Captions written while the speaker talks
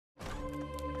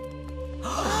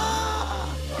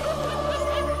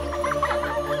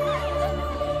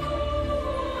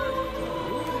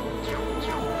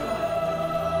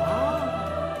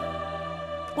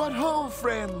What-ho,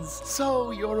 friends!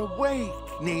 So you're awake.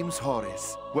 Name's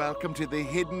Horace. Welcome to the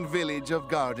hidden village of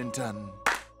Gardenton.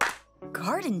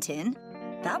 Gardenton?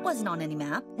 That wasn't on any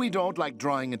map. We don't like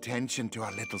drawing attention to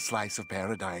our little slice of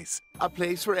paradise. A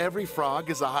place where every frog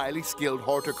is a highly skilled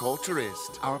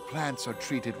horticulturist. Our plants are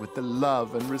treated with the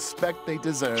love and respect they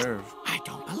deserve. I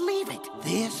don't believe it.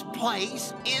 This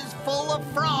place is full of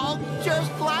frogs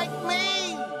just like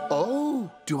me. Oh,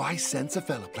 do I sense a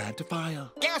fellow plantophile?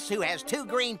 Guess who has 2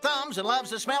 green thumbs and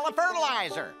loves the smell of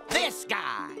fertilizer? This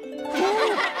guy.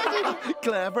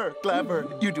 Clever,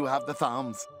 clever. You do have the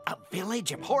thumbs. A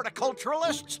village of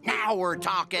horticulturalists? Now we're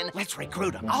talking. Let's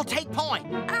recruit them. I'll take point.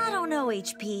 I don't know,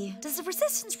 HP. Does the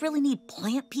Resistance really need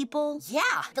plant people? Yeah,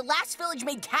 the last village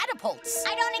made catapults.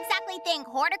 I don't exactly think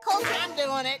horticulture... I'm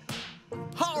doing it.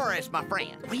 Horace, my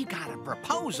friend, we've got a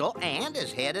proposal, and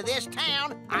as head of this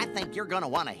town, I think you're gonna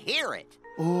want to hear it.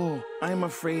 Oh, I'm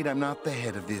afraid I'm not the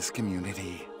head of this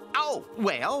community. Oh,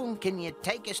 well, can you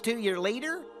take us to your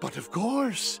leader? But of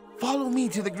course. Follow me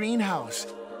to the greenhouse.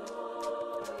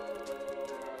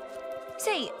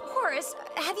 Say, Horace,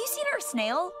 have you seen our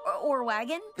snail or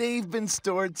wagon? They've been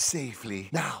stored safely.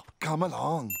 Now, come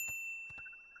along.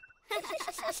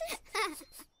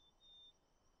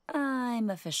 I'm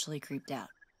officially creeped out.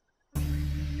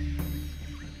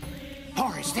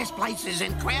 Horace, this place is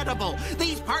incredible.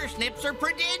 These parsnips are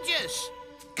prodigious.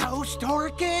 Ghost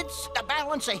orchids? The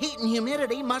balance of heat and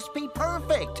humidity must be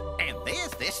perfect. And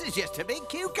this is just a big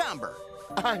cucumber.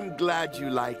 I'm glad you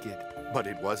like it, but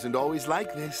it wasn't always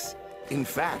like this. In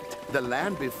fact, the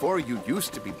land before you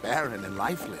used to be barren and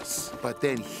lifeless. But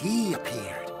then he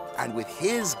appeared, and with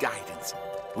his guidance,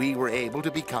 we were able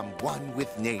to become one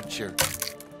with nature.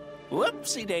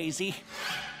 Whoopsie daisy.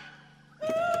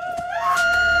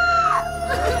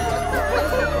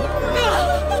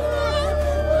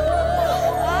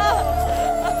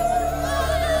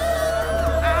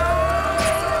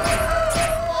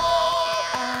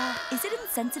 Is it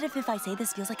insensitive if I say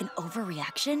this feels like an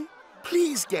overreaction?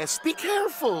 Please, guests, be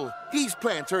careful. These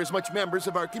plants are as much members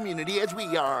of our community as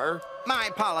we are. My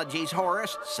apologies,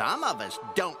 Horace. Some of us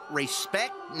don't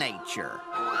respect nature.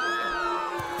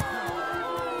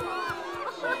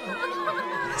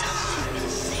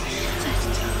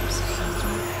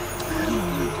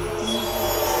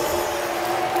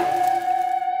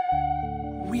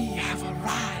 We have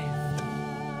arrived.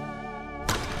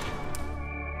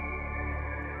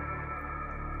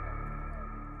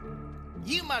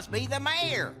 You must be the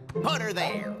mayor. Put her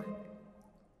there.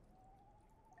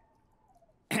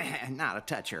 Not a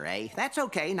toucher, eh? That's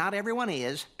okay, not everyone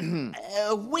is.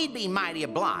 We'd be mighty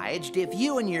obliged if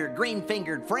you and your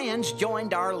green-fingered friends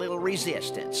joined our little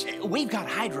resistance. We've got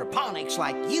hydroponics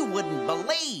like you wouldn't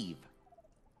believe.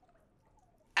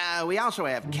 We also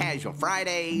have casual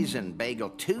Fridays and bagel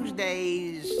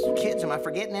Tuesdays. Kids, am I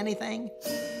forgetting anything?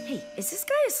 Hey, is this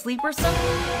guy asleep or something?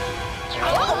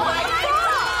 Oh my God!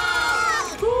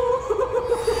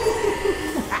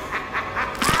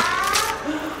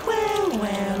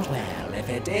 Well, if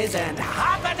it isn't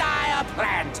Amphibia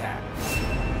Plantar.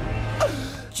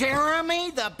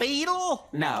 Jeremy the beetle?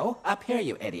 No, up here,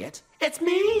 you idiot. It's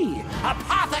me,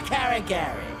 Apothecary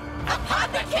Gary.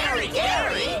 Apothecary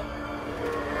Gary?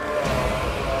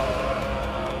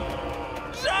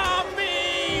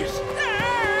 Zombies!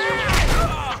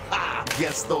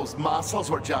 Guess those muscles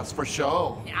were just for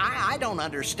show. I don't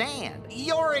understand.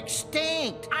 You're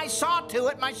extinct. I saw to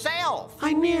it myself.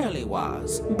 I nearly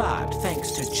was, but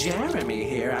thanks to Jeremy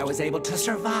here, I was able to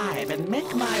survive and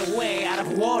make my way out of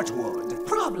Wartwood.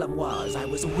 Problem was, I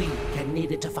was weak and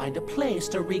needed to find a place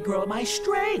to regrow my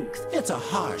strength. It's a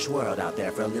harsh world out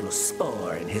there for a little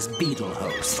spore and his beetle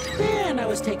host. Then I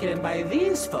was taken in by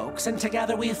these folks, and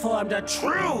together we formed a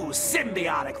true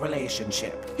symbiotic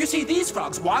relationship. You see, these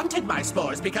frogs wanted my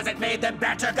spores because it made them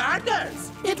better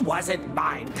gardeners. It wasn't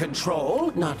mind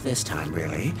control. Not this time,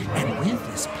 really. And with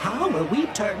this power, we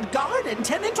turned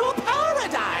Gardenton into a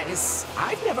paradise.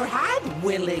 I've never had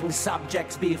willing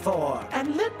subjects before.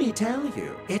 And let me tell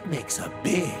you, it makes a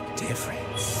big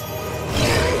difference.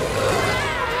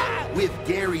 With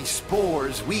Gary's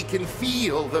spores, we can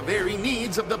feel the very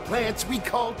needs of the plants we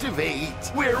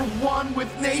cultivate. We're one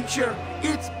with nature.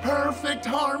 It's perfect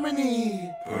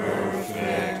harmony.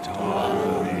 Perfect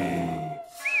harmony.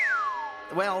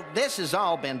 Well, this has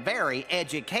all been very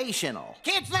educational.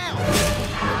 Kids now!